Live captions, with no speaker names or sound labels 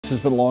has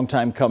been a long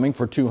time coming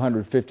for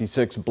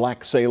 256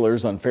 black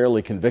sailors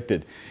unfairly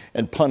convicted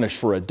and punished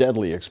for a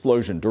deadly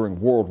explosion during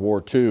World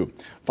War II.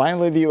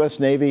 Finally, the U.S.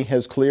 Navy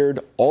has cleared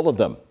all of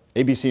them.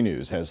 ABC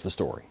News has the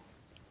story.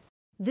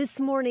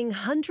 This morning,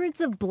 hundreds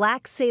of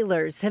black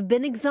sailors have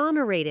been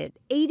exonerated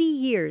 80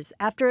 years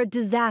after a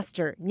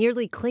disaster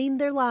nearly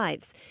claimed their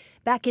lives.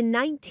 Back in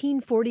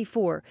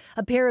 1944,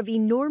 a pair of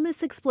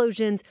enormous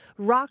explosions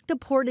rocked a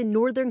port in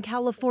Northern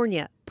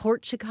California,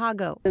 Port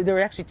Chicago. There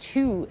were actually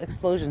two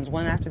explosions,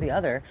 one after the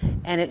other,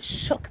 and it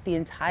shook the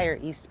entire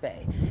East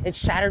Bay. It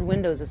shattered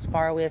windows as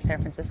far away as San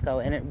Francisco,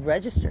 and it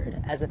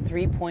registered as a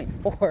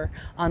 3.4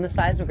 on the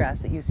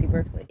seismographs at UC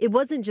Berkeley. It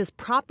wasn't just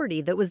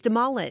property that was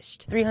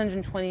demolished.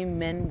 320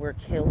 men were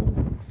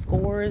killed,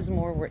 scores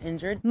more were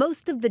injured.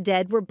 Most of the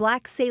dead were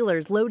black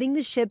sailors loading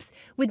the ships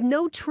with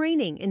no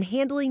training in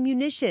handling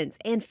munitions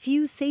and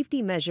few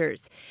safety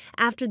measures.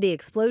 After the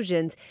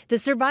explosions, the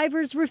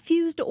survivors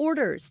refused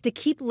orders to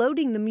keep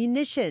loading the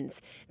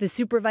munitions. The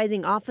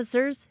supervising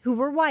officers, who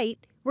were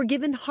white, were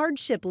given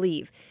hardship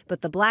leave,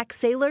 but the black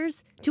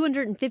sailors,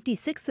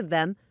 256 of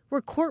them,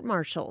 were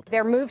court-martialed.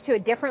 They're moved to a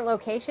different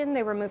location.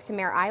 They were moved to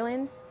Mare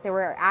Island. They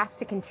were asked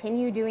to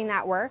continue doing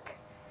that work,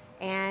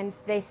 and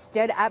they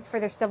stood up for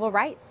their civil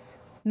rights.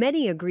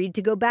 Many agreed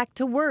to go back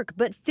to work,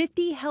 but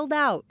 50 held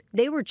out.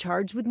 They were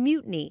charged with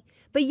mutiny.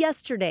 But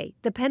yesterday,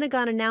 the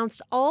Pentagon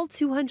announced all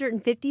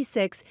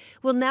 256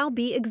 will now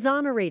be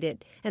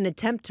exonerated, an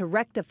attempt to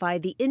rectify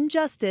the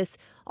injustice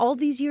all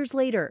these years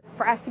later.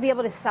 For us to be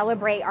able to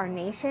celebrate our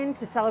nation,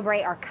 to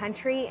celebrate our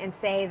country, and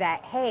say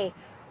that, hey,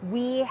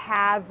 we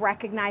have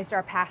recognized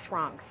our past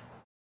wrongs.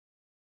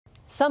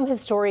 Some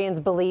historians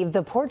believe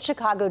the Port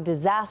Chicago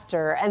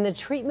disaster and the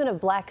treatment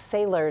of black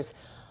sailors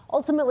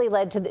ultimately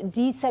led to the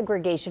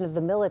desegregation of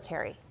the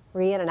military.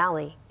 Rhiannon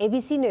Alley,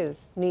 ABC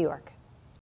News, New York.